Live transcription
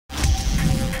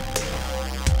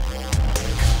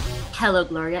Hello,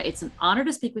 Gloria. It's an honor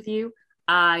to speak with you.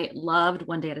 I loved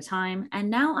One Day at a Time,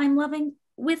 and now I'm loving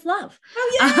with love.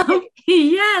 Oh, yay!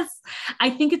 Yes,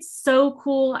 I think it's so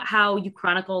cool how you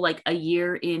chronicle like a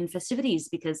year in festivities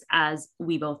because, as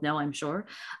we both know, I'm sure,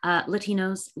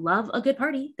 Latinos love a good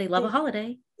party. They love a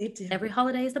holiday. They do. Every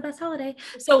holiday is the best holiday.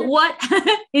 So, what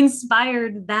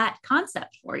inspired that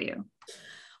concept for you?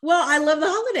 Well, I love the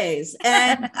holidays.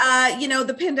 And,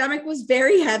 the pandemic was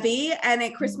very heavy. And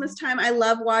at Christmas time, I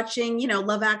love watching,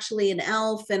 Love Actually and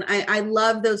Elf. And I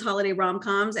love those holiday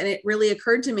rom-coms. And it really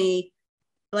occurred to me,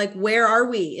 like, where are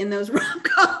we in those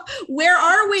rom-coms? Where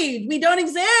are we? We don't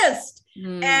exist.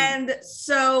 And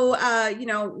so,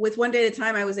 with One Day at a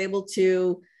Time, I was able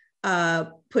to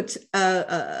put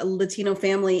a Latino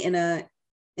family in a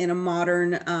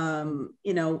modern,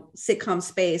 sitcom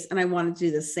space. And I wanted to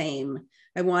do the same.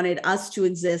 I wanted us to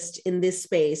exist in this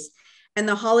space. And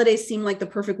the holidays seemed like the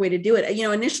perfect way to do it.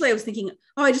 Initially I was thinking,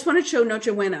 I just want to show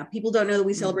Nochebuena. People don't know that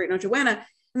we celebrate Nochebuena.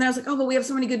 And then I was like, but we have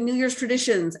so many good New Year's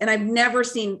traditions. And I've never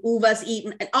seen uvas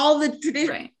eaten and all the traditions,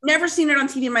 Right. Never seen it on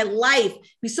TV in my life. It'd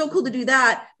be so cool to do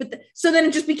that. But so then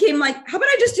it just became like, how about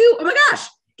I just do, oh my gosh,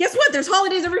 guess what? There's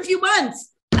holidays every few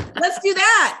months. Let's do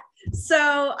that.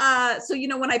 So,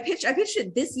 when I pitched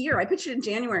it this year, I pitched it in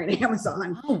January at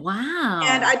Amazon. Oh, wow.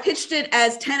 And I pitched it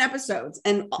as 10 episodes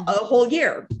and a whole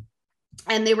year.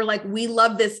 And they were like, we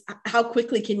love this. How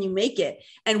quickly can you make it?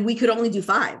 And we could only do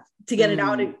 5 to get it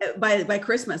out by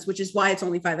Christmas, which is why it's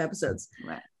only 5 episodes.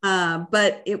 Right.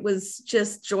 But it was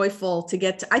just joyful to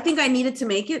get to, I think I needed to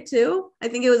make it too. I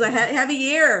think it was a heavy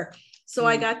year. So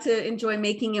I got to enjoy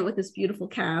making it with this beautiful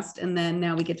cast. And then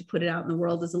now we get to put it out in the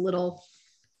world as a little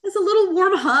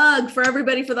warm hug for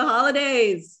everybody for the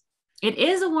holidays. It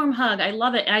is a warm hug. I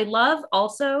love it. And I love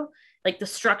also like the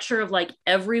structure of like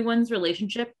everyone's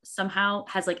relationship somehow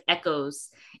has like echoes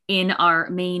in our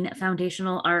main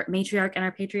foundational, our matriarch and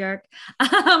our patriarch,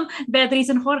 Beatriz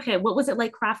and Jorge. What was it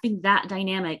like crafting that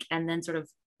dynamic and then sort of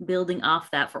building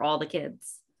off that for all the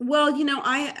kids? Well,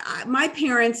 my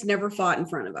parents never fought in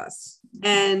front of us,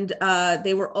 and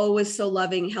they were always so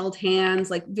loving, held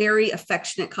hands, like very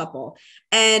affectionate couple.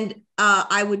 And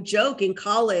I would joke in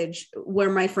college where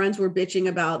my friends were bitching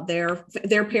about their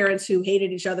parents who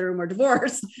hated each other and were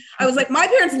divorced. I was like, my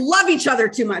parents love each other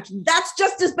too much. That's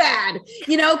just as bad,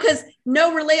 because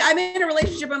I'm in a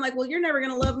relationship. I'm like, well, you're never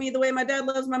going to love me the way my dad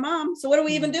loves my mom. So what are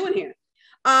we even doing here?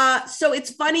 So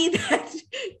it's funny that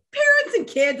parents and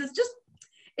kids,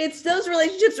 those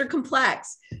relationships are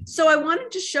complex. So I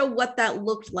wanted to show what that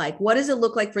looked like. What does it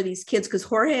look like for these kids? Because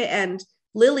Jorge and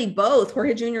Lily both,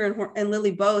 Jorge Jr. and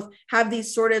Lily both have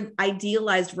these sort of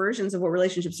idealized versions of what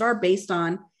relationships are based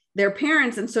on their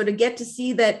parents. And so to get to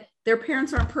see that their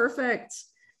parents aren't perfect,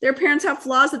 their parents have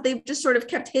flaws that they've just sort of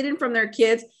kept hidden from their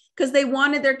kids because they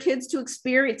wanted their kids to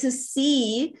experience, to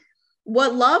see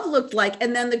what love looked like.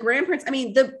 And then the grandparents,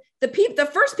 the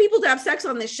first people to have sex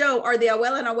on this show are the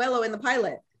abuela and abuelo in the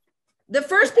pilot. The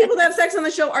first people to have sex on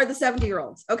the show are the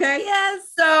 70-year-olds. Okay. Yes.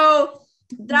 So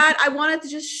that I wanted to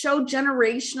just show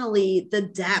generationally the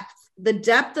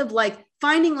depth of like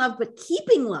finding love, but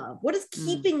keeping love. What does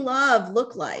keeping love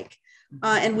look like?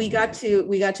 And we got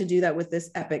to do that with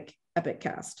this epic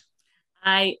cast.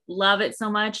 I love it so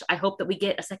much. I hope that we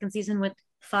get a second season with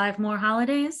 5 more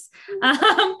holidays.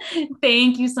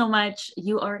 Thank you so much.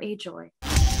 You are a joy.